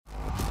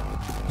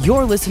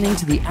You're listening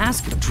to the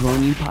Ask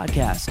Drone U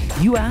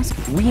podcast. You ask,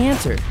 we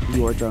answer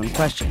your drone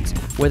questions.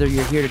 Whether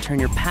you're here to turn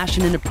your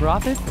passion into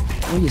profit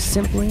or you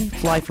simply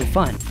fly for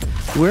fun,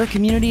 we're a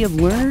community of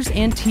learners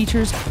and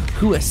teachers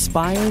who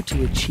aspire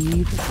to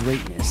achieve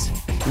greatness.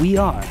 We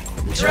are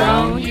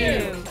Drone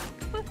U.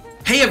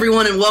 Hey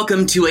everyone, and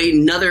welcome to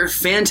another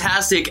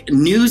fantastic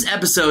news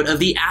episode of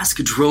the Ask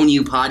Drone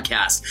U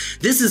podcast.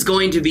 This is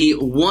going to be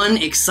one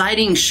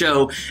exciting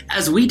show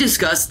as we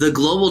discuss the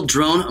global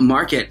drone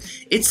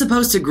market. It's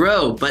supposed to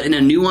grow, but in a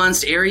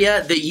nuanced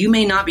area that you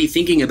may not be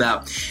thinking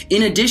about.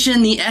 In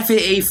addition, the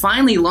FAA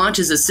finally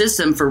launches a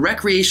system for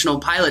recreational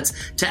pilots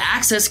to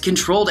access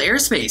controlled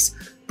airspace.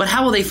 But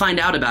how will they find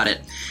out about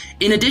it?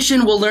 In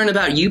addition, we'll learn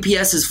about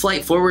UPS's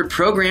Flight Forward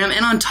program,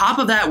 and on top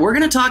of that, we're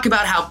going to talk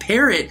about how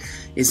Parrot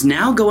is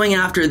now going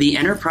after the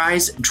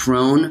enterprise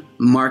drone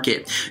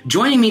market.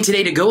 Joining me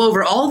today to go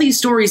over all these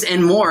stories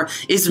and more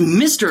is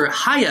Mr.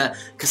 Haya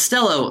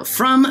Costello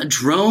from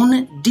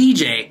Drone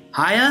DJ.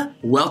 Haya,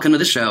 welcome to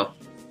the show.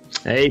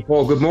 Hey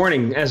Paul, good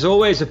morning. As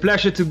always, a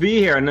pleasure to be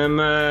here, and I'm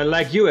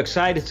like you,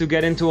 excited to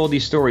get into all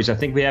these stories. I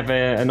think we have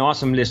an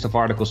awesome list of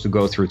articles to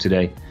go through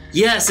today.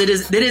 Yes, it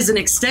is an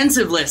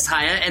extensive list,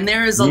 Haya, and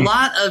there is a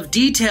lot of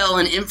detail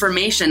and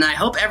information. I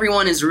hope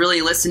everyone is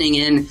really listening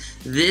in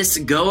this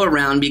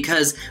go-around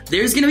because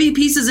there's going to be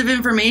pieces of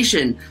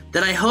information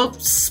that I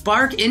hope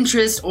spark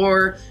interest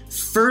or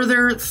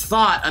further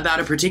thought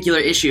about a particular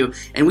issue.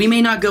 And we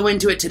may not go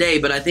into it today,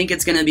 but I think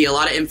it's going to be a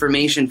lot of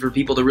information for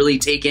people to really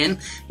take in.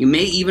 You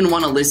may even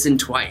want to listen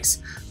twice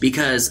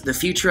because the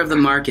future of the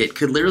market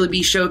could literally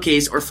be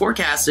showcased or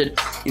forecasted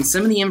in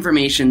some of the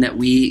information that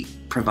we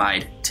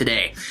provide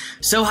today.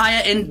 So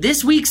Haya, in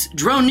this week's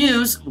drone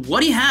news,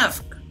 what do you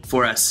have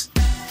for us?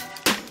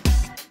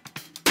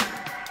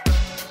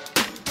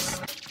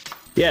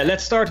 Yeah,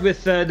 let's start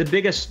with the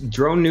biggest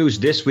drone news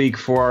this week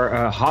for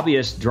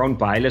hobbyist drone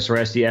pilots, or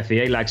as the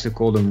FAA likes to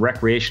call them,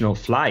 recreational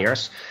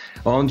flyers.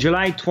 On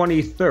July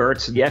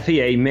 23rd, the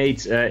FAA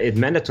made it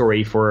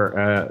mandatory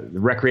for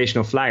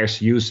recreational flyers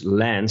to use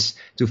LAANC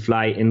to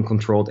fly in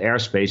controlled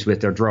airspace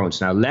with their drones.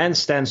 Now, LAANC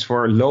stands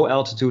for Low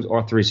Altitude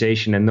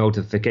Authorization and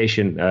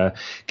Notification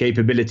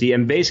Capability,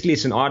 and basically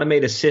it's an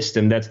automated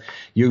system that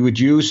you would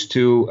use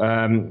to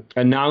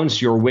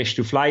announce your wish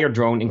to fly your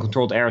drone in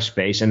controlled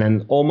airspace, and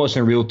then almost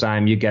in real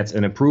time you get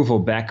an approval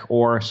back,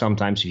 or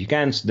sometimes if you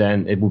can't,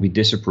 then it will be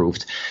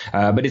disapproved.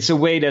 But it's a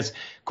way that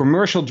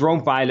commercial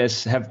drone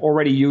pilots have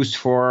already used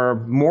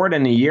for more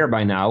than a year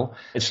by now.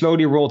 It's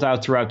slowly rolled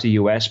out throughout the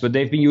US, but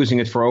they've been using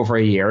it for over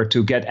a year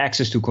to get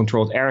access to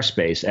controlled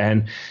airspace.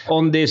 And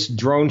on this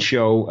drone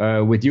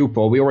show with you,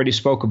 Paul, we already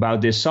spoke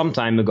about this some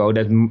time ago,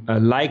 that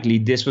likely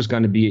this was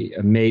going to be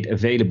made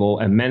available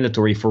and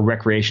mandatory for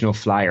recreational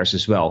flyers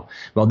as well.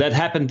 Well, that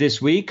happened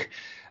this week.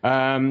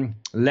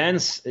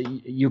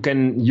 LAANC, you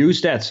can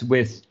use that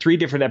with 3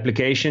 different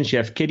applications. You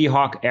have Kitty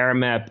Hawk,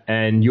 AirMap,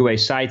 and UA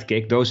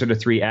Sidekick. Those are the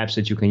 3 apps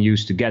that you can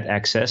use to get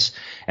access.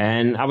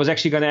 And I was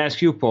actually going to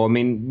ask you, Paul, I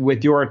mean,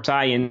 with your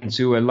tie-in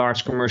to a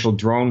large commercial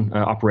drone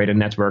operator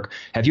network,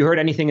 have you heard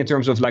anything in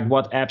terms of like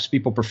what apps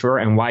people prefer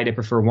and why they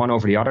prefer one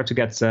over the other to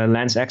get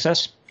LAANC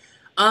access?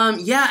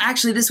 Yeah,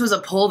 actually, this was a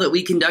poll that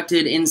we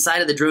conducted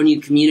inside of the Drone U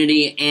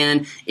community,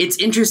 and it's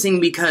interesting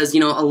because, a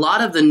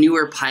lot of the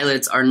newer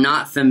pilots are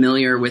not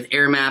familiar with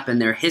AirMap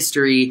and their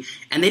history,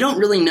 and they don't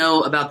really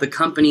know about the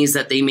companies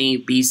that they may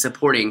be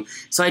supporting.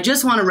 So I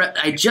just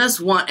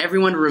want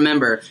everyone to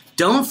remember,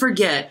 don't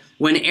forget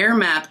when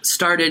AirMap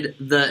started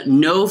the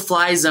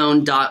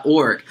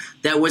noflyzone.org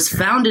that was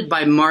founded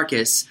by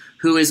Marcus,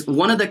 who is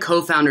one of the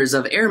co-founders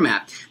of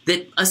AirMap,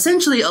 that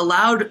essentially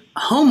allowed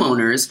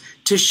homeowners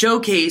to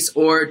showcase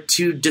or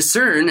to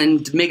discern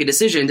and to make a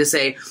decision to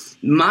say,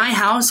 my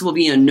house will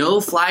be a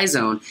no-fly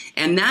zone.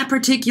 And that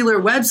particular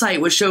website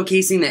was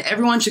showcasing that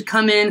everyone should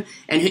come in,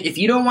 and if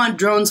you don't want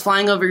drones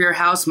flying over your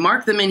house,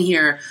 mark them in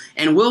here,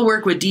 and we'll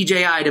work with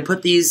DJI to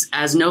put these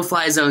as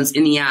no-fly zones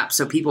in the app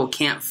so people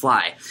can't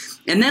fly.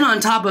 And then on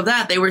top of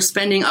that, they were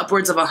spending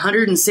upwards of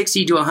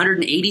 $160,000 to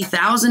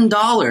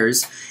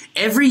 $180,000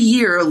 every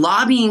year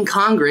lobbying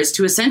Congress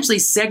to essentially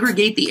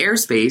segregate the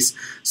airspace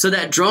so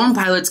that drone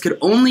pilots could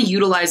only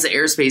utilize the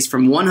airspace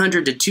from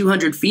 100 to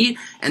 200 feet,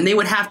 and they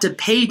would have to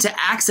pay to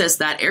access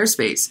that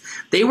airspace.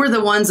 They were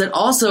the ones that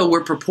also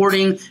were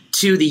purporting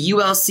to the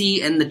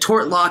ULC and the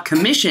Tort Law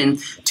Commission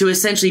to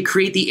essentially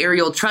create the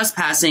aerial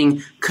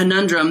trespassing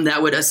conundrum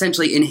that would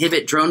essentially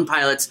inhibit drone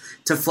pilots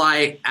to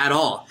fly at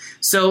all.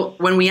 So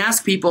when we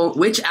ask people,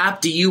 which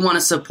app do you want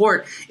to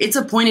support, it's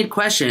a pointed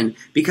question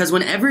because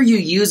whenever you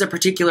use a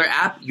particular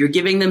app, you're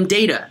giving them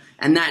data.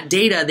 And that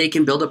data, they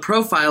can build a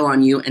profile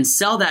on you and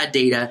sell that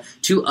data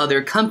to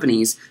other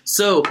companies.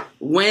 So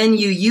when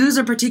you use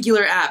a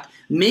particular app,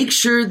 make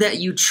sure that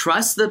you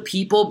trust the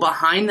people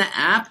behind the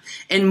app,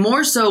 and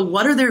more so,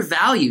 what are their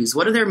values?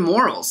 What are their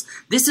morals?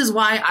 This is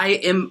why I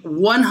am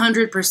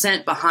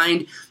 100%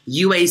 behind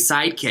UA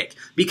Sidekick,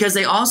 because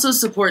they also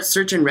support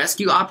search and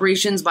rescue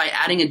operations by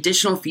adding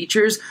additional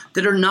features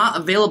that are not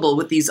available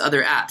with these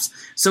other apps.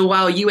 So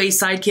while UA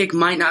Sidekick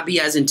might not be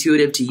as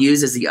intuitive to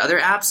use as the other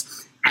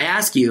apps, I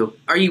ask you,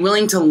 are you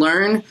willing to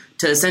learn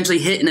to essentially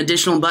hit an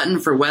additional button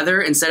for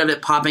weather instead of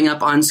it popping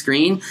up on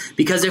screen?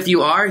 Because if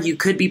you are, you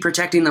could be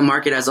protecting the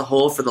market as a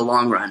whole for the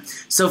long run.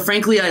 So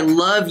frankly, I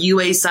love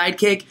UA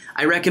Sidekick.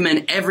 I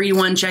recommend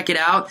everyone check it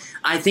out.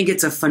 I think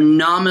it's a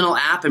phenomenal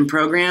app and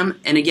program.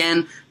 And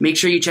again, make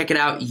sure you check it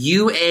out.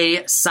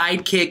 UA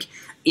Sidekick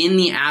in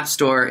the App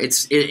Store.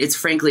 It's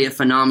frankly a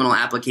phenomenal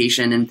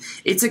application, and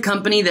it's a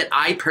company that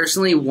I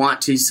personally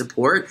want to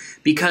support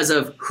because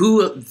of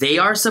who they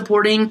are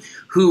supporting,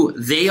 who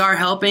they are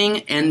helping,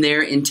 and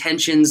their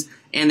intentions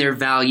and their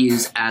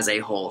values as a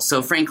whole.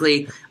 So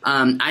frankly,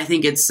 I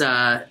think it's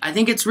a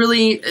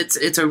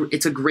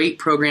great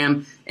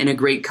program and a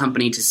great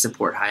company to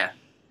support, Haya.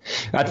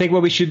 I think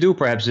what we should do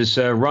perhaps is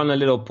run a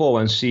little poll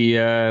and see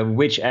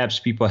which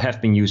apps people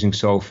have been using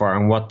so far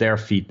and what their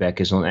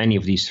feedback is on any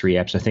of these 3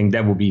 apps. I think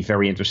that would be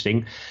very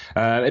interesting.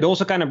 It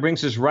also kind of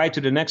brings us right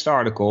to the next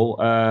article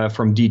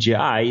from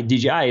DJI.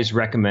 DJI is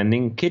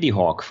recommending Kitty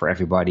Hawk for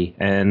everybody.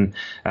 And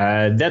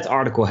that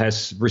article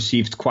has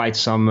received quite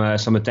some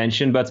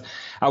attention. But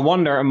I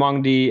wonder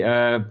among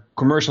the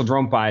commercial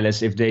drone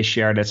pilots if they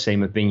share that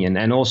same opinion.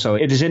 And also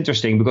it is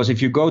interesting because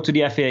if you go to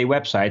the FAA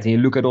website and you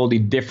look at all the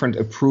different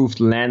approved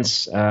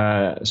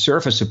LAANC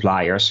service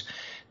suppliers,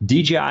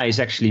 DJI is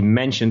actually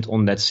mentioned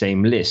on that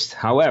same list.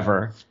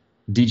 However,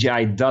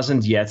 DJI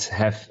doesn't yet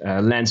have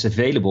LAANC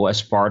available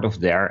as part of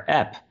their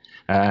app.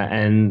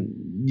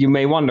 And you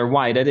may wonder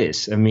why that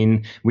is. I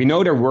mean, we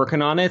know they're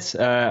working on it.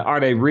 Are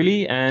they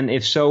really? And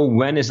if so,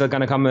 when is that going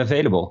to come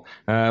available?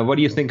 What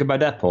do you think about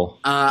that, Paul?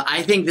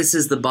 I think this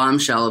is the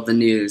bombshell of the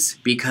news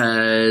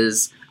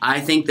because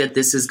I think that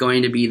this is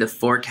going to be the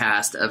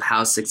forecast of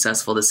how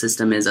successful the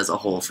system is as a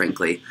whole,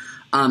 frankly.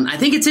 I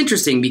think it's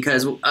interesting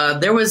because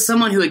there was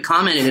someone who had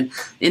commented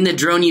in the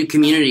Drone U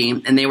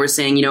community, and they were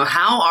saying,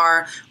 how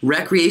are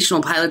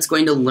recreational pilots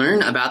going to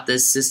learn about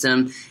this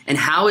system, and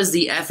how is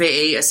the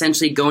FAA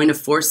essentially going to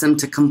force them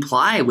to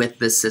comply with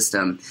this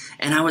system?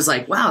 And I was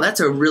like, wow, that's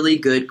a really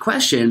good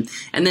question.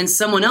 And then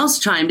someone else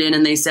chimed in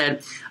and they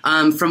said,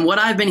 from what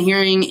I've been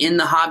hearing in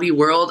the hobby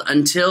world,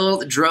 until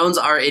drones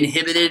are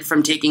inhibited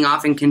from taking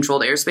off in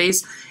controlled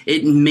airspace,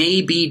 it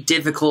may be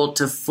difficult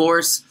to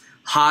force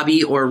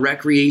hobby or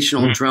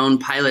recreational drone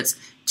pilots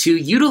to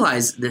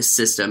utilize this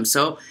system.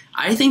 So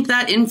I think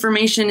that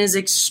information is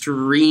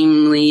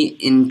extremely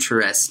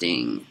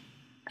interesting.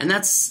 And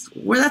that's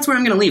where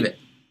I'm going to leave it.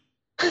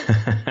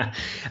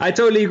 I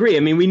totally agree. I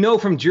mean, we know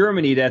from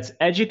Germany that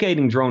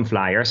educating drone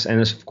flyers, and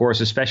of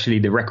course, especially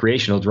the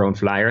recreational drone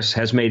flyers,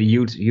 has made a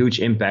huge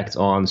impact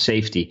on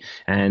safety.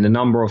 And the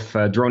number of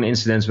drone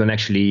incidents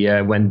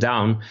went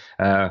down,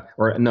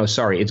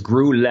 it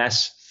grew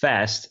less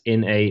fast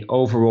in a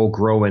overall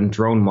growing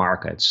drone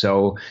market.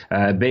 So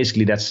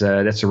basically that's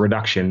a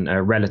reduction,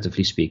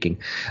 relatively speaking.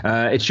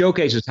 It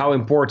showcases how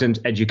important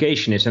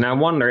education is. And I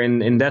wonder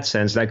in that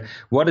sense, like,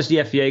 what is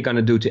the FAA going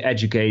to do to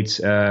educate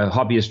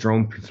hobbyist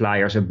drone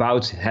flyers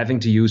about having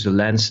to use a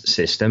LAANC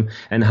system?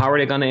 And how are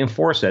they going to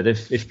enforce that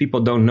if people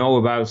don't know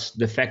about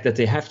the fact that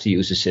they have to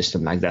use a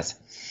system like that?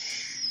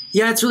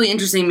 Yeah, it's really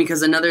interesting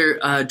because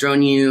another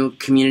Drone U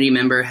community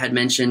member had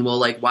mentioned, well,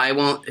 like,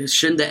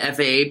 shouldn't the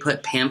FAA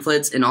put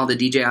pamphlets in all the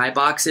DJI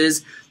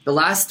boxes? The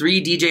last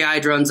 3 DJI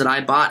drones that I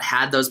bought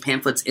had those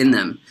pamphlets in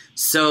them.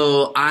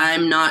 So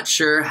I'm not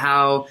sure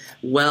how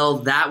well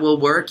that will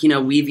work.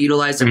 We've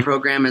utilized a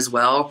program as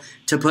well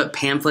to put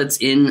pamphlets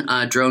in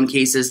drone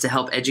cases to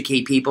help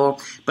educate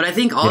people. But I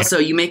think also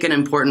you make an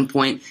important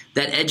point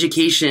that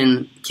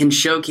education can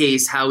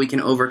showcase how we can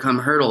overcome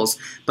hurdles.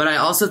 But I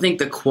also think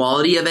the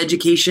quality of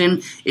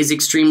education is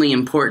extremely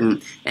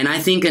important. And I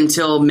think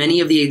until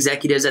many of the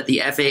executives at the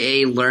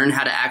FAA learn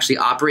how to actually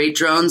operate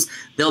drones,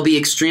 they'll be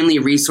extremely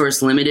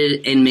resource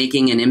limited in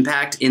making an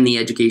impact in the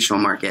educational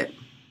market.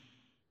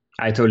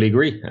 I totally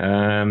agree.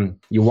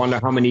 You wonder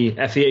how many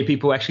FAA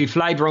people actually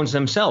fly drones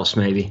themselves,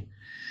 maybe.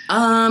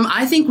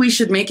 I think we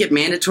should make it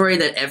mandatory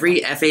that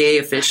every FAA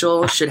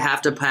official should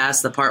have to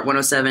pass the Part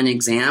 107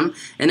 exam.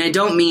 And I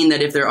don't mean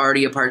that if they're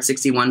already a Part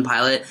 61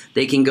 pilot,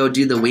 they can go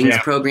do the Wings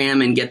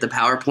program and get the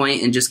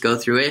PowerPoint and just go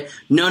through it.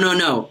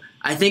 No.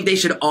 I think they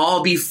should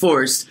all be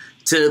forced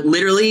to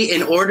literally,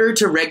 in order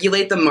to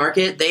regulate the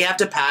market, they have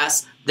to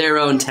pass their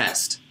own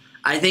test.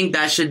 I think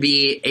that should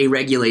be a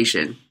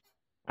regulation.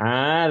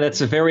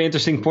 That's a very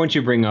interesting point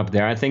you bring up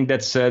there. I think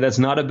that's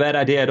not a bad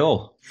idea at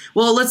all.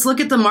 Well, let's look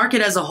at the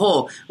market as a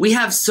whole. We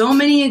have so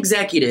many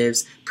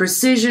executives,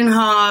 Precision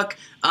Hawk,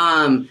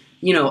 AirMap,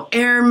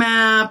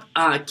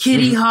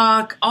 Kitty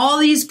Hawk, all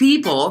these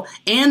people,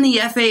 and the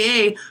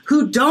FAA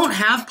who don't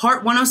have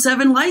Part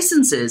 107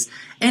 licenses.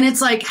 And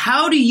it's like,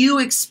 how do you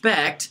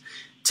expect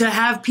to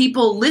have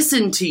people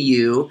listen to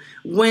you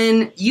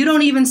when you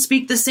don't even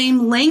speak the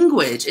same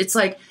language? It's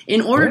like, in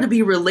order to be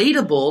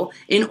relatable,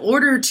 in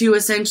order to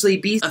essentially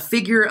be a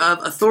figure of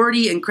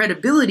authority and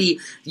credibility,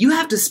 you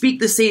have to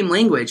speak the same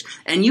language,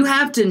 and you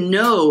have to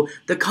know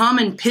the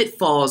common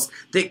pitfalls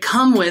that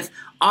come with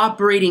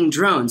operating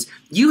drones.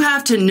 You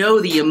have to know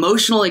the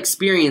emotional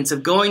experience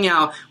of going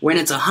out when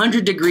it's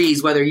 100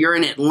 degrees, whether you're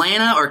in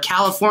Atlanta or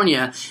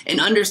California, and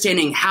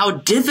understanding how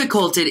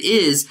difficult it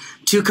is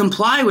to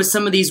comply with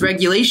some of these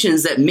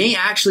regulations that may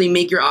actually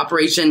make your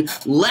operation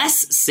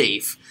less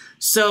safe.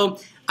 So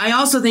I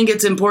also think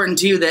it's important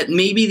too that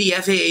maybe the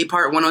FAA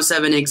Part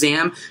 107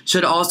 exam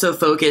should also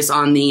focus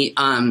on the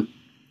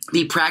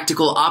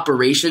practical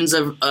operations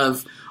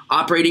of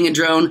operating a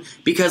drone,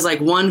 because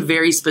like one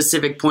very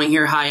specific point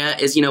here, Haya,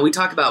 is, we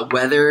talk about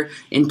weather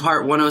in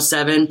Part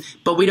 107,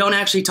 but we don't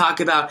actually talk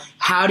about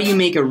how do you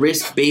make a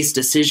risk-based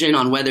decision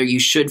on whether you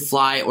should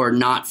fly or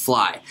not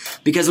fly.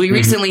 Because we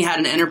recently had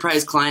an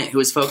enterprise client who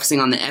was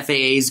focusing on the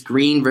FAA's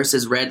green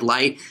versus red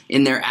light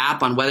in their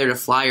app on whether to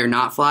fly or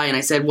not fly. And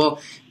I said, well,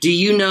 do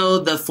you know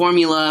the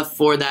formula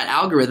for that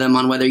algorithm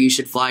on whether you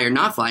should fly or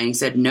not fly? And he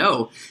said,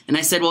 no. And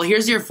I said, well,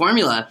 here's your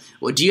formula.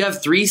 Well, do you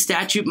have 3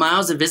 statute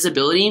miles of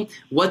visibility?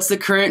 What's the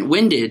current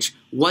windage?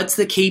 What's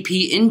the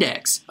KP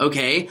index?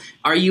 Okay.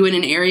 Are you in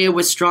an area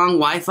with strong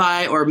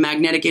Wi-Fi or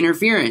magnetic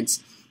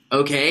interference?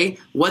 Okay.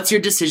 What's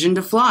your decision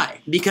to fly?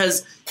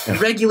 Because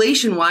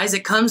regulation-wise,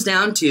 it comes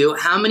down to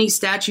how many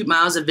statute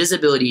miles of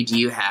visibility do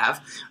you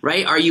have,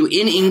 right? Are you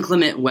in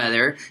inclement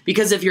weather?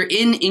 Because if you're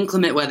in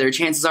inclement weather,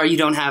 chances are you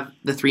don't have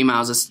the 3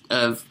 miles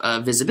of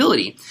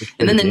visibility.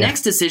 And then the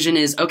next decision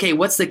is, okay,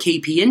 what's the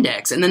KP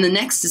index? And then the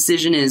next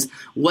decision is,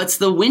 what's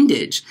the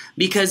windage?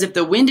 Because if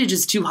the windage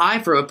is too high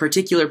for a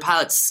particular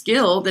pilot's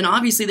skill, then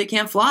obviously they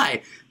can't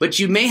fly. But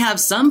you may have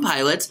some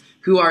pilots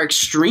who are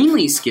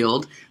extremely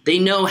skilled. They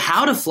know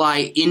how to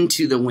fly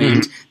into the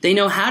wind. They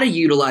know how to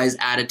utilize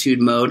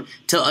attitude mode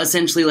to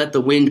essentially let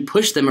the wind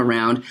push them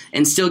around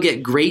and still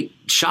get great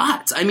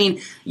shots. I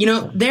mean,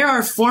 there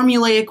are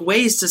formulaic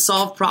ways to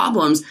solve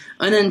problems.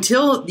 And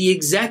until the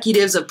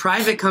executives of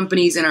private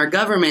companies and our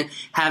government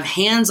have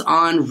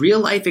hands-on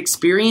real-life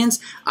experience,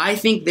 I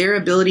think their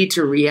ability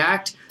to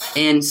react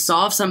and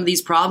solve some of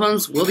these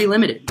problems will be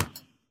limited.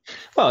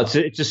 Well,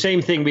 it's the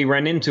same thing we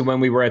ran into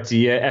when we were at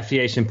the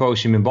FAA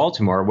symposium in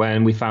Baltimore,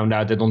 when we found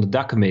out that on the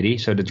DAC committee,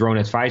 so the Drone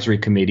Advisory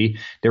Committee,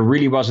 there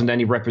really wasn't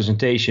any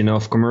representation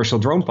of commercial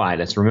drone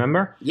pilots,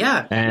 remember?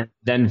 Yeah. And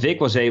then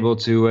Vic was able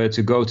to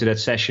go to that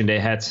session they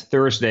had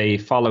Thursday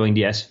following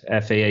the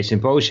FAA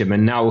symposium.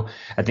 And now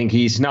I think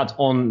he's not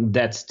on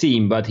that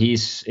team, but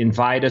he's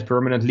invited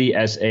permanently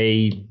as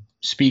a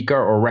speaker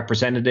or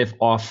representative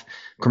of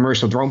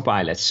commercial drone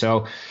pilots.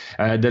 So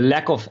the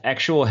lack of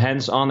actual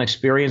hands-on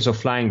experience of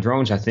flying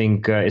drones, I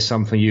think, is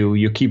something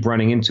you keep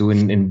running into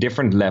in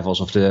different levels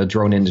of the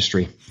drone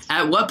industry.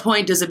 At what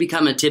point does it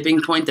become a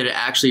tipping point that it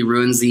actually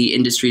ruins the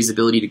industry's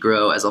ability to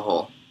grow as a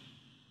whole?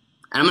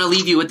 And I'm going to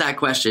leave you with that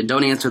question.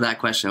 Don't answer that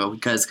question,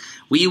 because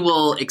we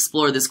will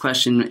explore this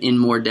question in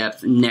more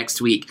depth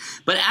next week.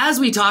 But as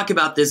we talk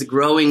about this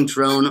growing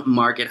drone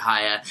market,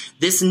 Haya,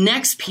 this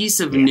next piece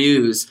of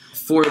news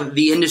for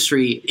the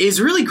industry is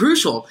really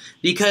crucial,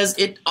 because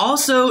it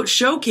also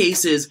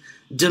showcases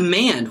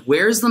demand.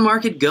 Where is the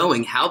market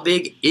going? How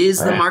big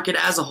is the market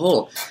as a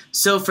whole?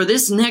 So for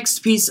this next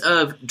piece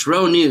of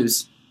drone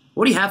news,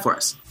 what do you have for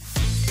us?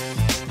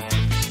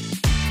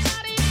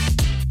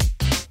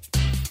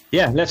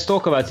 Yeah, let's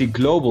talk about the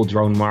global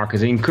drone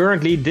market. And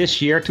currently,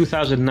 this year,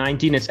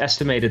 2019, it's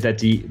estimated that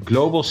the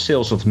global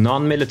sales of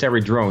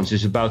non-military drones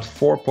is about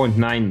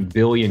 $4.9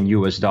 billion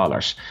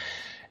US.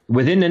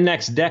 Within the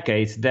next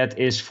decade, that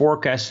is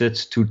forecasted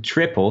to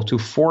triple to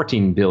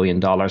 $14 billion,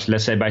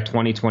 let's say by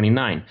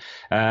 2029.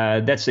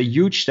 That's a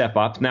huge step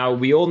up. Now,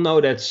 we all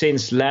know that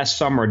since last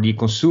summer, the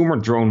consumer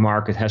drone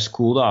market has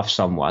cooled off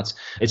somewhat.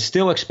 It's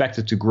still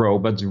expected to grow,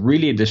 but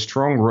really the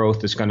strong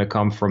growth is going to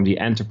come from the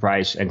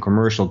enterprise and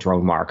commercial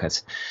drone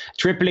market.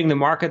 Tripling the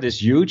market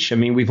is huge. I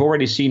mean, we've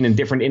already seen in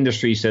different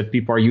industries that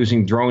people are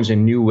using drones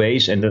in new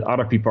ways, and that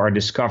other people are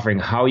discovering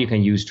how you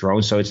can use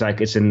drones. So it's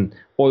like it's an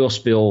oil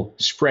spill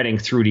spreading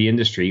through the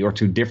industry or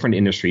to different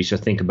industries. So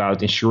think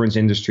about insurance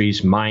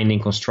industries, mining,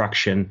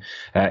 construction,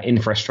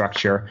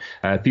 infrastructure.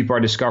 People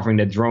are discovering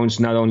that drones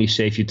not only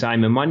save you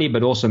time and money,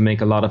 but also make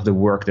a lot of the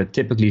work that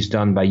typically is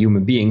done by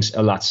human beings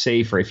a lot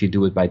safer if you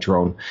do it by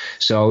drone.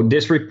 So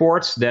this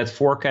report that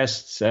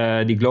forecasts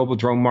the global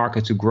drone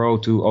market to grow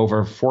to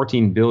over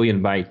 14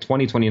 billion by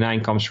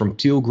 2029 comes from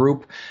Teal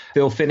Group.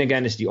 Phil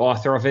Finnegan is the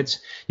author of it.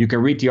 You can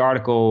read the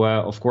article,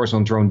 of course,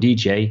 on Drone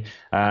DJ.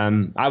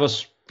 I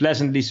was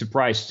pleasantly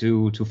surprised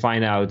to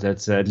find out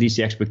that at least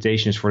the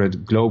expectations for the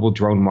global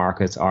drone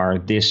market are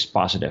this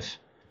positive.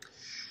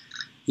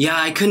 Yeah,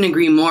 I couldn't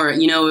agree more.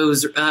 It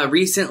was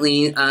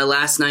recently,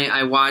 last night,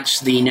 I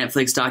watched the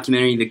Netflix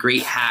documentary, The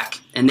Great Hack,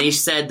 and they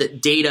said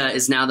that data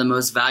is now the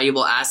most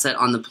valuable asset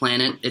on the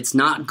planet. It's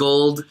not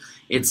gold.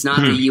 It's not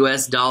the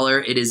US dollar.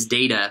 It is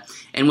data.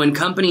 And when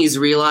companies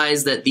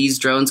realize that these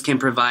drones can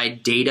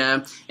provide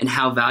data and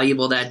how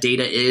valuable that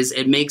data is,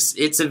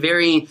 it's a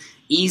very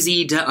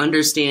easy to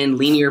understand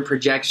linear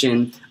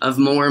projection of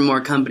more and more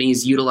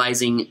companies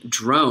utilizing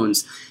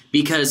drones,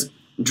 because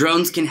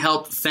drones can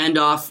help fend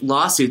off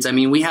lawsuits. I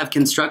mean, we have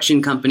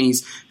construction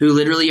companies who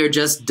literally are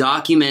just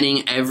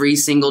documenting every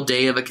single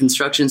day of a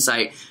construction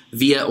site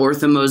via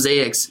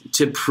orthomosaics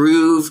to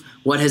prove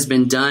what has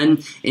been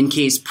done in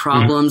case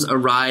problems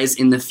arise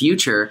in the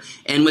future.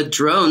 And with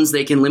drones,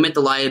 they can limit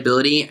the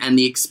liability and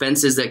the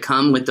expenses that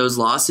come with those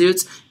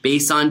lawsuits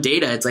based on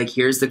data. It's like,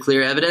 here's the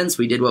clear evidence.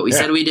 We did what we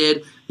said we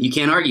did. You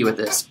can't argue with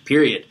this,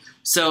 period.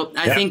 So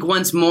I think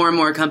once more and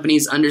more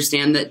companies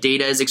understand that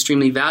data is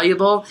extremely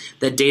valuable,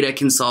 that data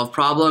can solve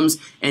problems,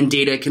 and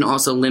data can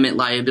also limit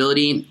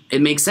liability,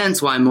 it makes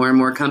sense why more and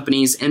more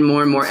companies and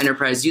more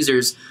enterprise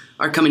users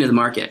are coming to the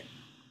market.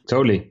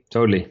 Totally.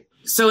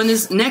 So in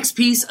this next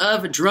piece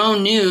of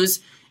drone news,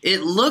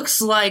 it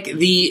looks like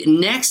the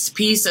next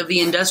piece of the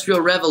Industrial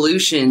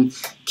Revolution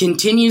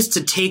continues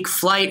to take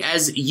flight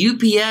as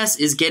UPS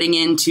is getting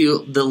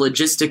into the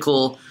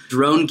logistical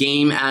drone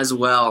game as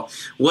well.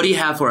 What do you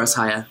have for us,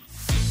 Haya?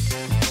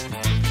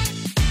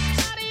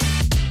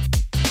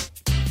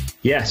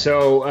 Yeah,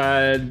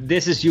 so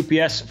this is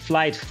UPS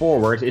Flight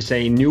Forward. It's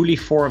a newly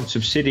formed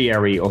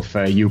subsidiary of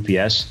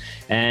UPS,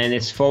 and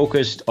it's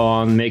focused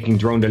on making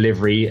drone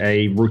delivery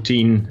a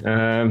routine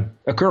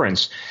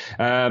occurrence.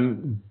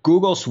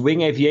 Google's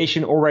Wing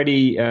Aviation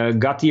already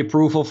got the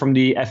approval from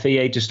the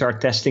FAA to start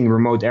testing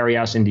remote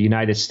areas in the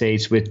United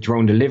States with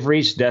drone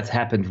deliveries. That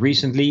happened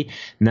recently.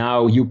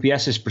 Now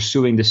UPS is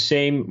pursuing the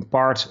same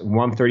Part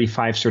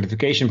 135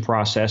 certification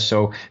process.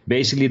 So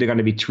basically they're going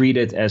to be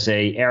treated as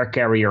a air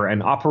carrier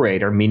and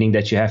operator, meaning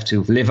that you have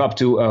to live up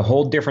to a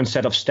whole different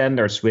set of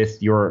standards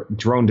with your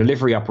drone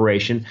delivery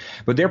operation.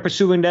 But they're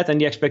pursuing that, and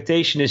the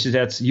expectation is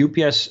that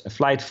UPS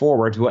Flight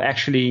Forward will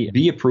actually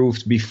be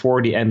approved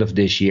before the end of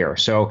this year.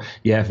 So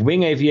you have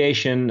Wing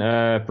Aviation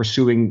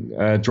pursuing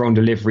drone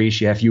deliveries.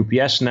 You have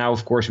UPS now.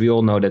 Of course, we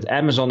all know that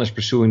Amazon is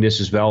pursuing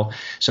this as well.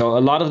 So a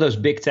lot of those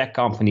big tech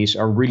companies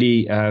are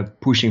really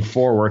pushing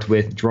forward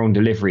with drone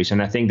deliveries.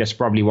 And I think that's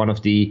probably one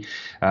of the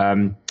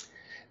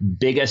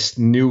biggest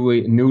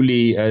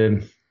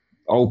newly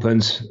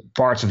opened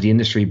parts of the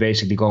industry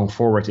basically going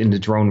forward in the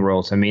drone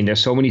world. I mean,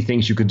 there's so many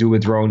things you could do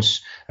with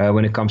drones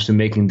when it comes to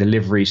making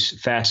deliveries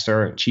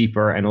faster,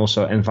 cheaper, and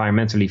also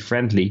environmentally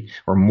friendly,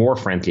 or more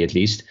friendly at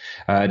least,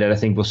 that I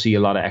think we'll see a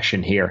lot of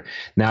action here.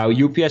 Now,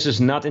 UPS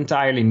is not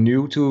entirely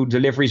new to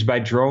deliveries by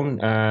drone.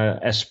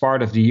 As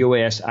part of the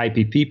UAS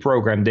IPP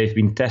program, they've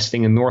been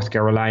testing in North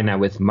Carolina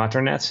with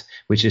Matternet,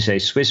 which is a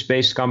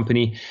Swiss-based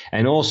company.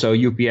 And also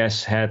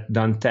UPS had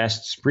done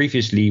tests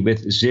previously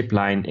with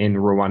Zipline in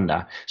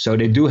Rwanda. So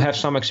they do have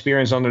some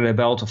experience under their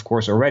belt, of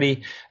course,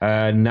 already.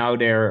 Now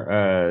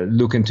they're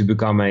looking to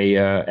become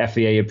a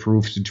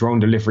FAA-approved drone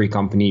delivery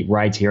company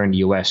right here in the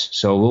US.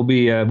 So we'll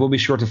be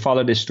sure to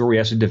follow this story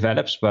as it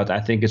develops, but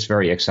I think it's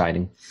very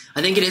exciting.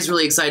 I think it is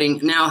really exciting.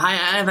 Now, I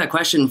have a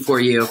question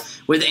for you.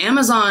 With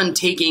Amazon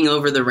taking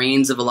over the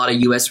reins of a lot of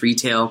US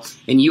retail,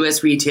 and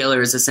US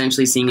retailers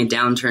essentially seeing a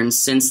downturn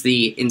since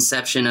the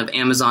inception of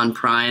Amazon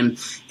Prime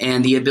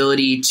and the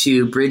ability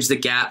to bridge the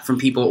gap from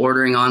people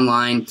ordering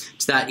online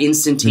to that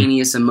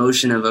instantaneous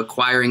emotion of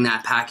acquiring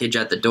that package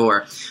at the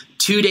door.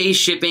 2-day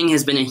shipping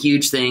has been a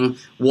huge thing.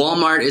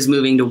 Walmart is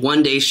moving to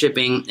 1-day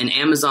shipping, and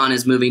Amazon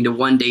is moving to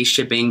 1-day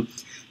shipping.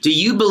 Do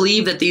you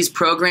believe that these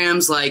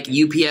programs like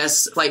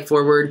UPS Flight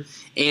Forward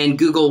and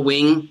Google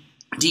Wing,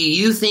 do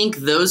you think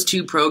those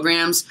two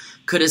programs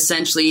could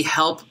essentially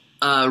help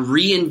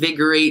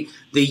reinvigorate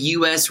the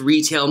U.S.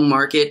 retail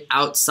market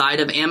outside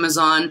of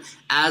Amazon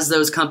as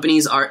those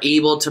companies are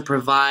able to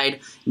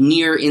provide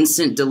near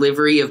instant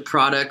delivery of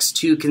products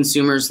to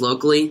consumers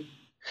locally?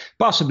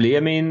 Possibly. I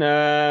mean,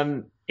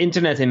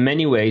 internet in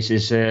many ways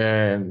is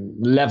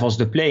levels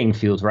the playing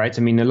field, right?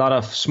 I mean, a lot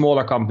of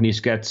smaller companies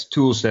get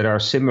tools that are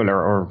similar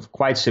or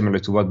quite similar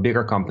to what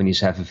bigger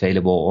companies have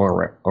available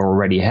or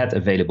already had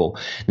available.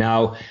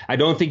 Now, I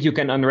don't think you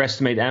can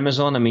underestimate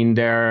Amazon. I mean,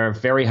 they're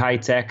very high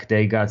tech.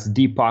 They got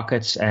deep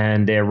pockets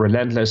and they're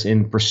relentless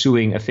in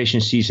pursuing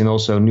efficiencies and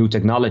also new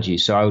technology.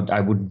 So I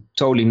would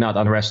totally not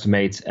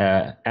underestimate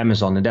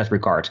Amazon in that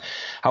regard.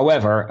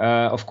 However,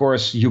 of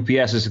course,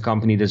 UPS is a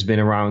company that's been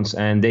around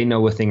and they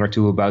know a thing or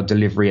two about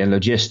delivery and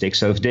logistics.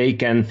 So if they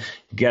can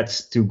get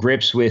to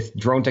grips with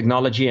drone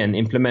technology and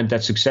implement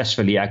that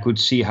successfully, I could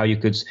see how you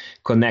could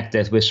connect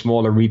that with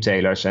smaller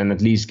retailers and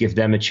at least give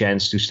them a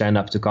chance to stand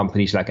up to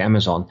companies like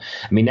Amazon.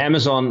 I mean,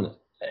 Amazon,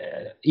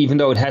 even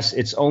though it has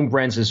its own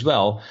brands as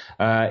well,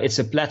 it's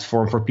a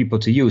platform for people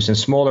to use, and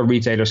smaller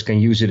retailers can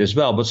use it as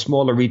well. But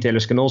smaller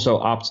retailers can also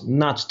opt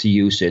not to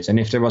use it. And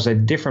if there was a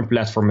different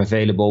platform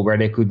available where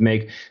they could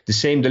make the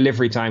same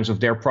delivery times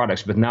of their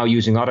products, but now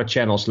using other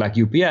channels like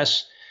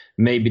UPS,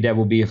 maybe that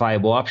will be a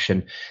viable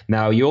option.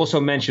 Now, you also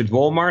mentioned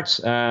Walmart.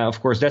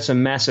 Of course, that's a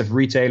massive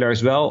retailer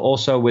as well,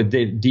 also with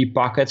deep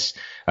pockets.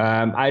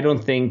 I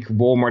don't think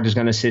Walmart is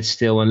going to sit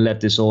still and let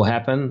this all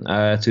happen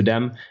to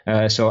them.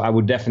 So I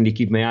would definitely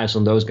keep my eyes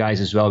on those guys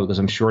as well, because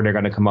I'm sure they're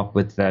going to come up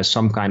with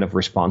some kind of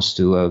response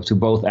to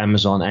both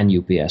Amazon and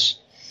UPS.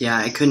 Yeah,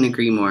 I couldn't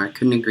agree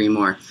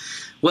more.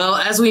 Well,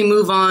 as we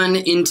move on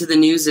into the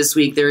news this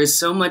week, there is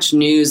so much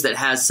news that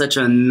has such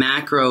a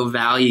macro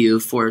value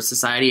for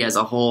society as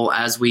a whole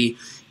as we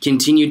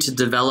continue to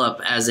develop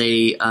as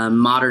a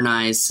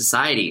modernized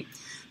society.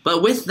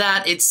 But with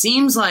that, it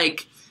seems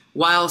like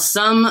while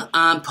some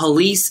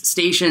police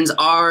stations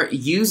are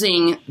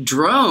using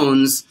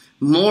drones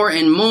more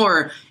and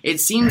more, it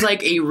seems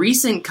like a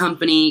recent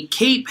company,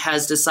 Cape,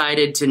 has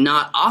decided to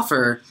not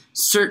offer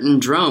certain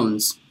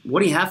drones.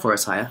 What do you have for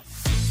us, Haya?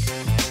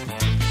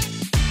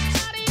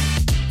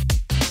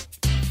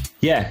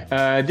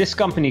 Yeah, this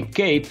company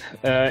Cape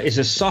is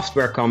a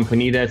software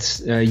company that's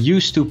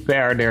used to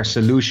pair their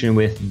solution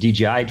with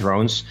DJI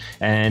drones,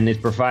 and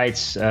it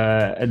provides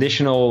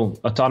additional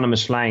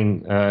autonomous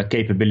flying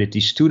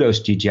capabilities to those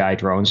DJI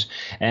drones.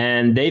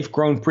 And they've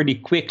grown pretty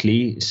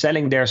quickly,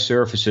 selling their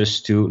services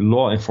to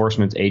law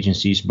enforcement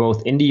agencies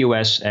both in the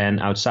US and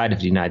outside of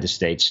the United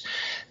States.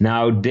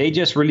 Now, they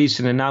just released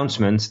an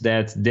announcement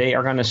that they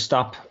are going to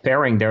stop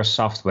pairing their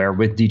software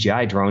with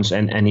DJI drones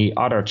and any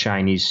other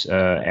Chinese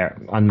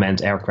unmanned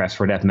aircraft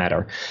for that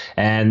matter.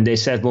 And they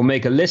said, we'll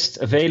make a list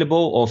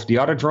available of the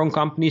other drone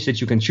companies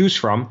that you can choose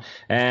from.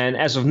 And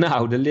as of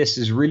now, the list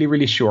is really,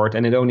 really short,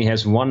 and it only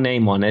has one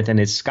name on it, and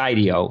it's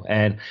Skydio.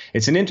 And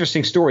it's an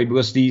interesting story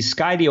because the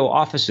Skydio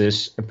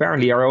offices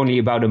apparently are only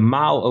about a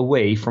mile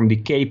away from the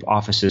Cape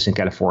offices in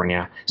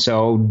California.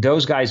 So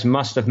those guys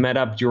must have met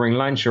up during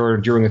lunch or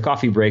during a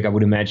coffee break, I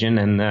would imagine,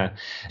 and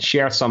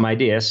shared some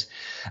ideas.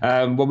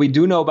 What we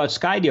do know about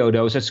Skydio,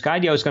 though, is that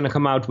Skydio is going to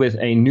come out with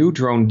a new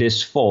drone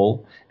this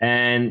fall,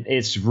 and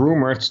it's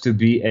rumored to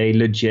be a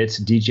legit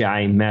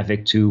DJI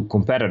Mavic 2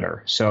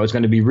 competitor. So it's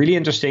going to be really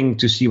interesting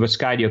to see what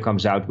Skydio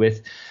comes out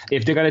with.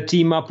 If they're going to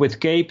team up with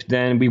Cape,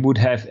 then we would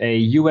have a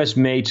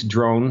US-made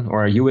drone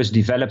or a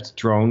US-developed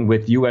drone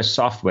with US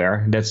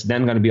software that's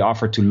then going to be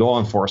offered to law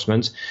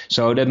enforcement.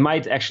 So that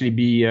might actually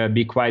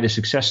be quite a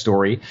success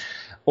story.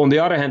 On the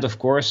other hand, of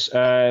course,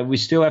 we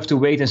still have to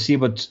wait and see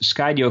what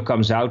Skydio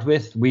comes out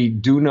with. We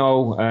do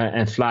know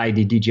and fly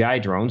the DJI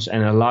drones,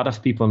 and a lot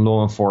of people in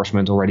law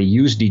enforcement already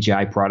use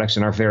DJI products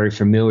and are very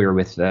familiar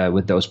with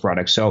those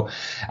products. So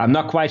I'm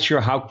not quite sure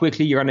how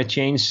quickly you're going to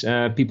change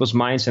people's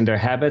minds and their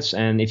habits,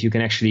 and if you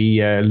can actually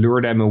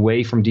lure them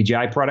away from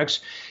DJI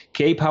products.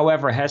 Cape,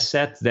 however, has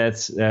said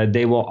that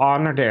they will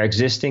honor their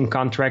existing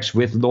contracts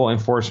with law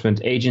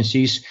enforcement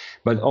agencies,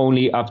 but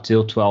only up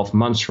till 12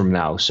 months from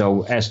now.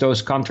 So as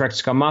those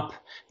contracts come up,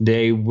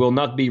 they will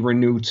not be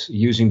renewed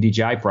using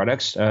DJI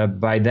products.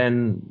 By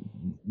then,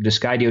 the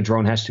Skydio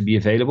drone has to be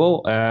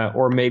available,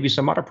 or maybe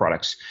some other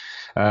products.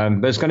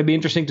 But it's going to be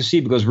interesting to see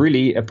because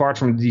really, apart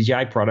from the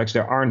DJI products,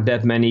 there aren't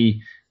that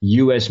many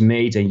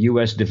US-made and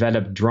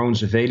US-developed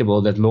drones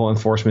available that law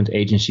enforcement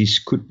agencies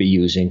could be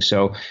using.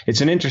 So it's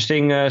an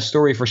interesting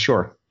story for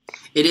sure.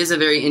 It is a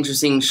very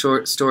interesting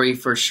short story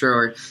for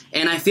sure.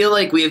 And I feel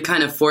like we have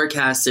kind of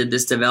forecasted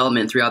this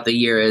development throughout the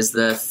year as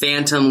the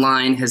Phantom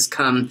line has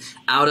come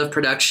out of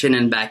production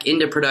and back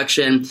into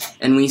production.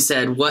 And we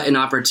said, what an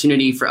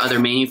opportunity for other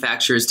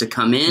manufacturers to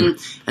come in.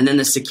 And then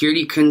the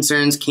security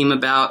concerns came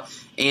about.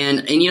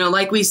 And you know,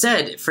 like we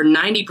said, for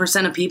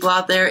 90% of people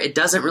out there, it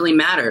doesn't really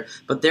matter.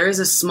 But there is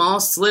a small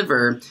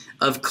sliver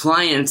of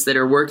clients that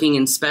are working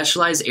in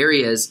specialized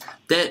areas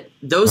that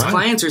those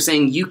clients are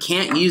saying you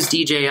can't use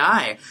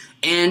DJI.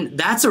 And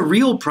that's a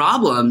real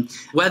problem.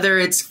 Whether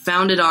it's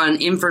founded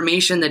on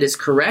information that is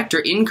correct or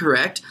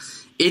incorrect,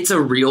 it's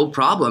a real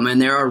problem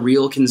and there are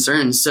real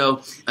concerns.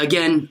 So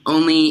again,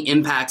 only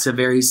impacts a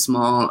very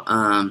small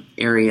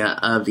area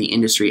of the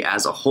industry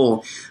as a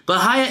whole. But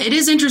Haya, it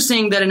is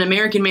interesting that an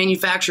American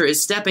manufacturer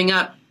is stepping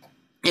up.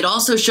 It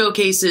also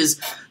showcases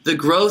the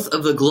growth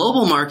of the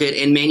global market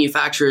and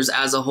manufacturers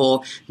as a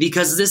whole,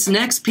 because this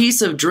next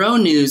piece of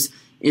drone news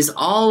is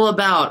all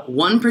about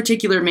one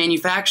particular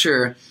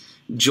manufacturer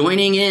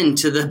joining in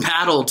to the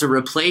battle to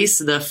replace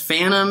the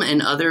Phantom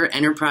and other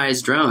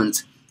enterprise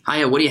drones.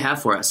 Haya, what do you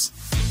have for us?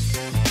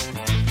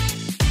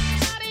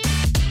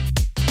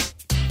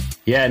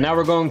 Yeah, now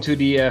we're going to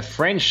the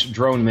French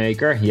drone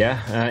maker.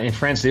 In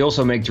France, they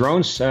also make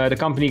drones. The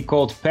company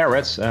called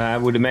Parrot. I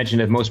would imagine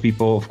that most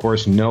people, of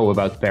course, know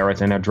about Parrot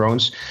and their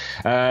drones.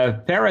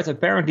 Parrot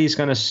apparently is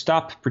going to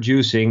stop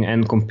producing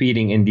and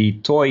competing in the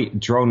toy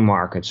drone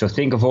market. So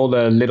think of all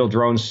the little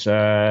drones,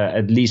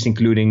 at least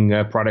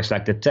including products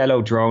like the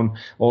Tello drone,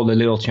 all the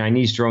little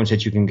Chinese drones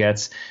that you can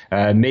get,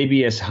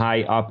 maybe as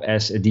high up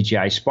as a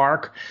DJI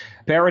Spark.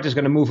 Parrot is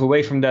going to move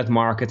away from that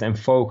market and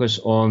focus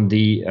on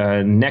the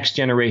next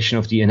generation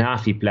of the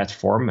Inavi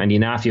platform. And the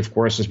Inavi, of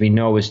course, as we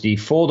know, is the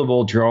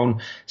foldable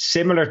drone,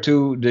 similar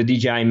to the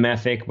DJI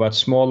Mavic, but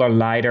smaller,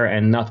 lighter,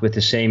 and not with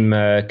the same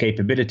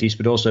capabilities,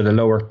 but also the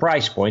lower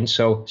price point.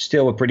 So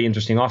still a pretty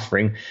interesting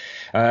offering.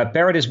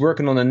 Parrot is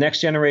working on the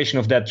next generation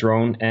of that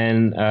drone,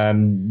 and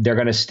they're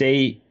going to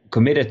stay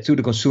committed to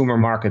the consumer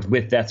market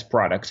with that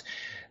product.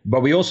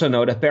 But we also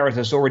know that Parrot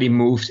has already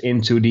moved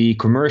into the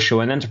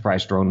commercial and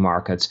enterprise drone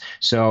markets.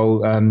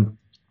 So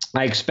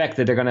I expect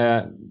that they're going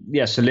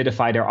to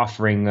solidify their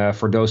offering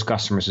for those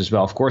customers as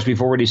well. Of course,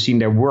 we've already seen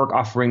their work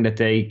offering that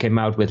they came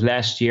out with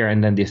last year,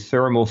 and then the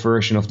thermal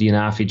version of the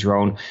Anafi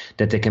drone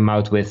that they came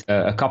out with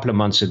a couple of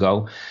months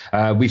ago.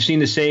 We've seen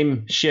the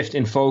same shift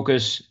in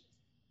focus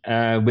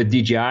with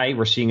DJI.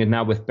 We're seeing it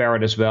now with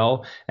Parrot as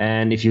well.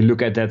 And if you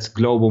look at that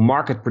global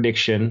market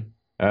prediction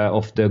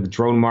of the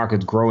drone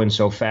market growing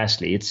so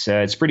fastly,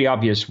 it's pretty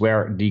obvious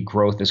where the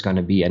growth is going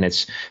to be, and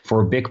it's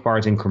for a big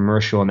part in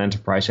commercial and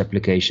enterprise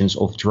applications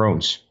of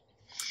drones.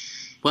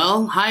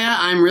 Well, Haya,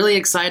 I'm really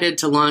excited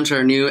to launch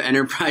our new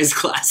enterprise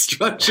class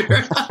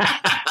structure.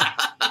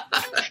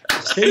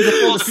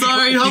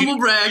 Sorry, humble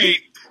brag.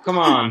 Come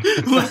on.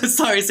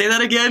 Sorry, say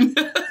that again.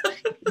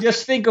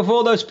 Just think of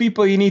all those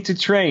people you need to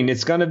train.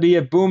 It's going to be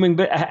a booming.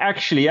 But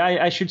actually,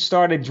 I should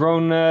start a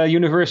drone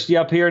university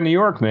up here in New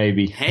York,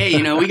 maybe.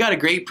 Hey, we got a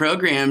great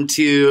program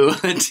to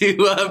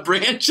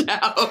branch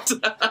out.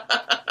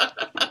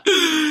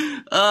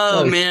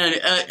 Oh, man.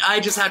 I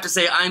just have to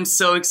say, I'm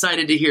so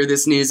excited to hear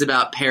this news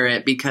about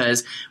Parrot,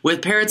 because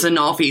with Parrot's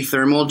Anafi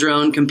thermal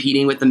drone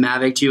competing with the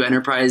Mavic 2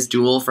 Enterprise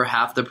Dual for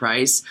half the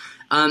price,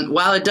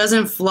 while it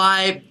doesn't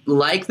fly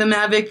like the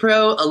Mavic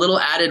Pro, a little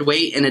added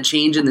weight and a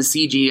change in the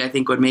CG I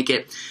think would make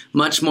it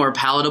much more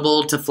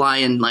palatable to fly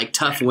in like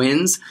tough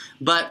winds.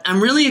 But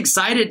I'm really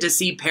excited to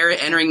see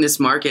Parrot entering this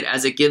market,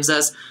 as it gives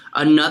us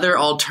another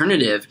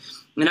alternative.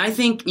 And I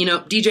think,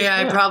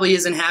 DJI probably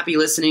isn't happy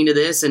listening to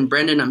this, and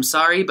Brendan, I'm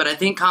sorry, but I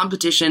think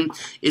competition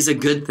is a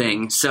good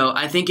thing. So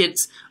I think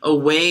it's a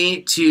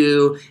way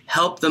to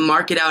help the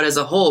market out as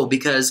a whole,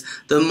 because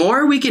the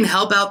more we can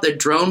help out the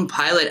drone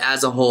pilot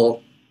as a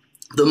whole,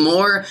 the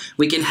more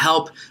we can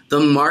help the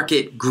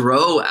market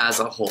grow as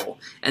a whole.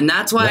 And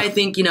that's why I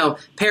think,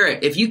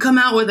 Parrot, if you come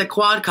out with a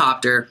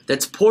quadcopter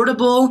that's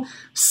portable,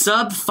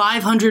 sub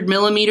 500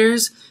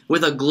 millimeters,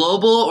 with a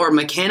global or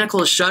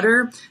mechanical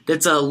shutter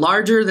that's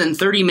larger than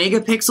 30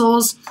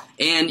 megapixels,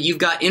 and you've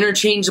got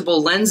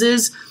interchangeable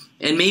lenses,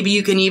 and maybe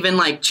you can even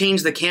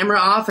change the camera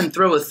off and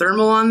throw a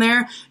thermal on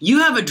there, you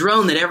have a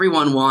drone that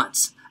everyone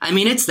wants. I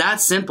mean, it's that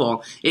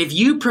simple. If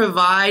you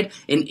provide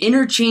an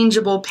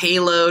interchangeable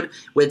payload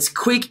that's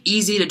quick,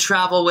 easy to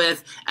travel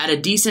with at a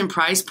decent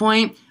price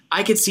point,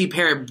 I could see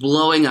Parrot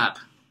blowing up.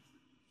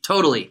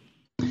 Totally.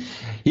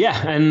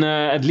 Yeah, and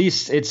at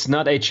least it's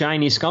not a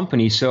Chinese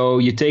company, so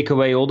you take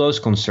away all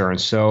those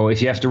concerns. So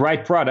if you have the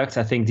right product,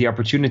 I think the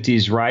opportunity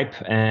is ripe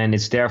and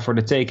it's there for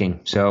the taking.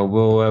 So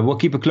we'll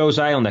keep a close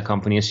eye on that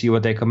company and see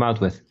what they come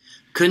out with.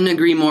 Couldn't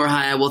agree more,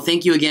 Haya. Well,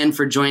 thank you again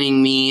for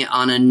joining me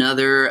on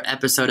another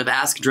episode of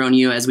Ask Drone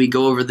U as we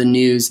go over the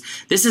news.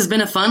 This has been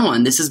a fun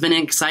one. This has been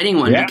an exciting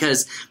one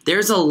because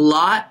there's a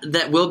lot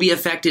that will be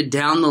affected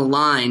down the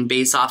line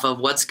based off of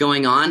what's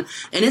going on.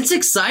 And it's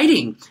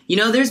exciting.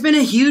 There's been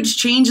a huge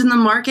change in the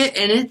market,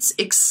 and it's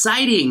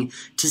exciting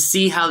to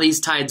see how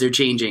these tides are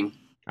changing.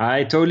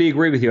 I totally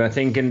agree with you. I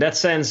think in that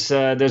sense,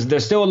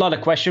 there's still a lot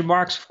of question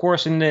marks, of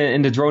course, in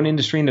the drone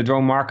industry, in the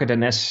drone market,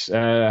 and as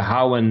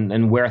how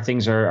and where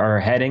things are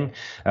heading.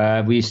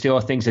 We still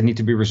have things that need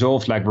to be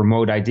resolved, like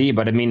remote ID.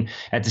 But I mean,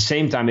 at the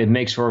same time, it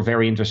makes for a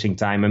very interesting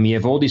time. I mean, you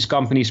have all these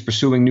companies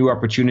pursuing new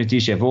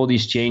opportunities. You have all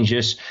these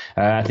changes.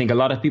 I think a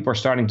lot of people are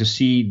starting to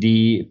see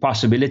the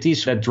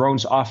possibilities that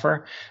drones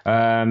offer.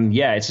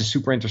 It's a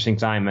super interesting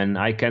time, and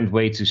I can't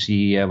wait to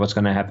see what's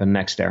going to happen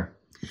next there.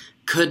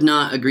 Could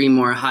not agree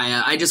more,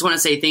 Haya. I just want to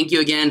say thank you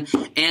again,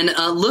 and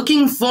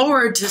looking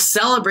forward to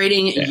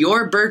celebrating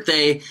your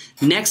birthday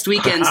next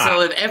weekend.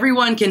 So if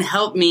everyone can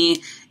help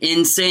me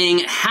in saying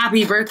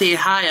happy birthday,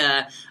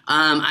 Haya,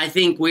 I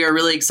think we are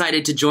really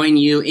excited to join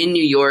you in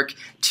New York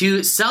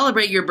to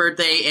celebrate your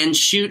birthday and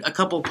shoot a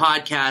couple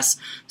podcasts.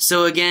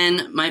 So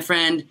again, my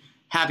friend,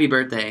 happy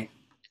birthday.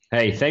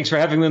 Hey, thanks for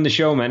having me on the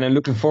show, man. And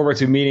looking forward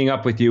to meeting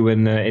up with you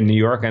in New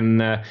York.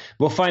 And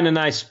we'll find a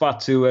nice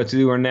spot to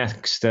do our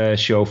next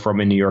show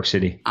from in New York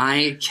City.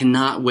 I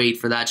cannot wait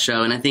for that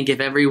show. And I think if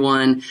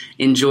everyone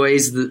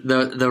enjoys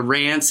the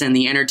rants and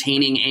the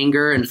entertaining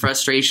anger and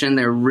frustration,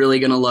 they're really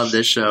going to love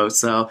this show.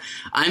 So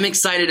I'm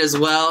excited as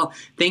well.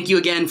 Thank you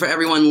again for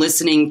everyone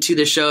listening to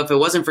the show. If it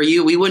wasn't for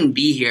you, we wouldn't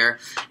be here.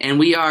 And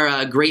we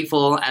are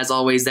grateful, as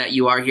always, that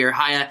you are here.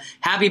 Haya,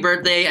 happy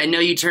birthday. I know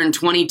you turned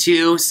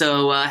 22,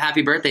 so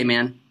happy birthday,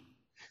 man.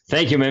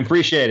 Thank you, man.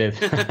 Appreciate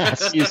it.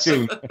 See you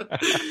soon.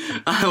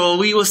 Well,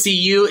 we will see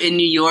you in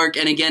New York.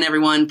 And again,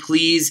 everyone,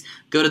 please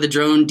go to the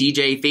Drone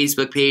DJ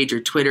Facebook page or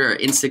Twitter or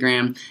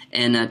Instagram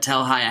and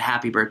tell Haya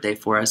happy birthday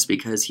for us,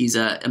 because he's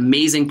an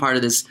amazing part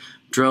of this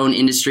drone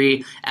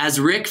industry. As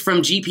Rick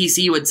from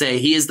GPC would say,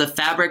 he is the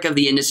fabric of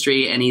the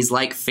industry, and he's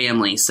like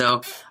family.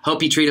 So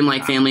hope you treat him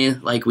like family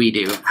like we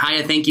do.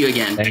 Haya, thank you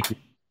again.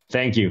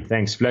 Thank you.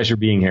 Thanks. Pleasure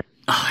being here.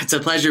 Oh, it's a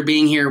pleasure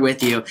being here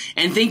with you.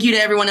 And thank you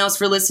to everyone else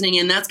for listening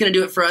in. That's going to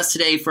do it for us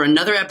today for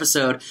another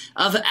episode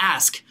of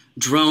Ask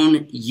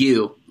Drone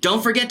U.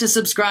 Don't forget to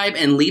subscribe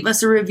and leave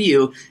us a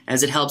review,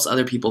 as it helps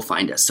other people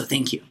find us. So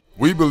thank you.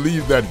 We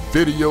believe that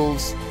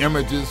videos,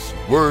 images,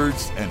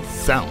 words, and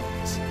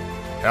sounds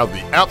have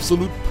the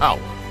absolute power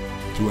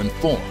to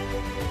inform,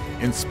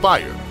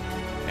 inspire,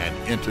 and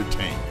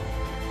entertain.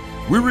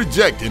 We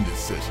reject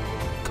indecision,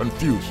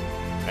 confusion,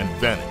 and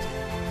vanity,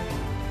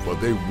 for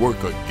they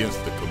work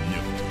against the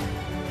community.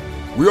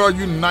 We are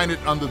united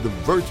under the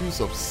virtues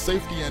of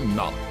safety and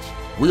knowledge.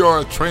 We are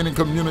a training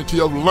community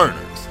of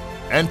learners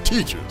and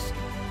teachers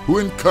who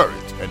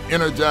encourage and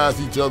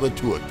energize each other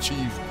to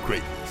achieve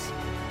greatness.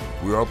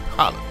 We are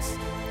pilots,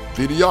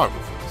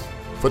 videographers,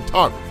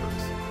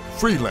 photographers,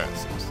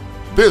 freelancers,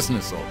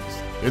 business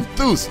owners,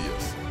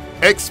 enthusiasts,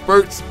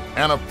 experts,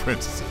 and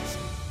apprentices.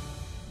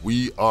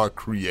 We are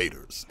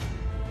creators.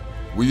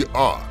 We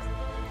are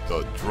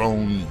the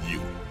Drone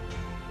U.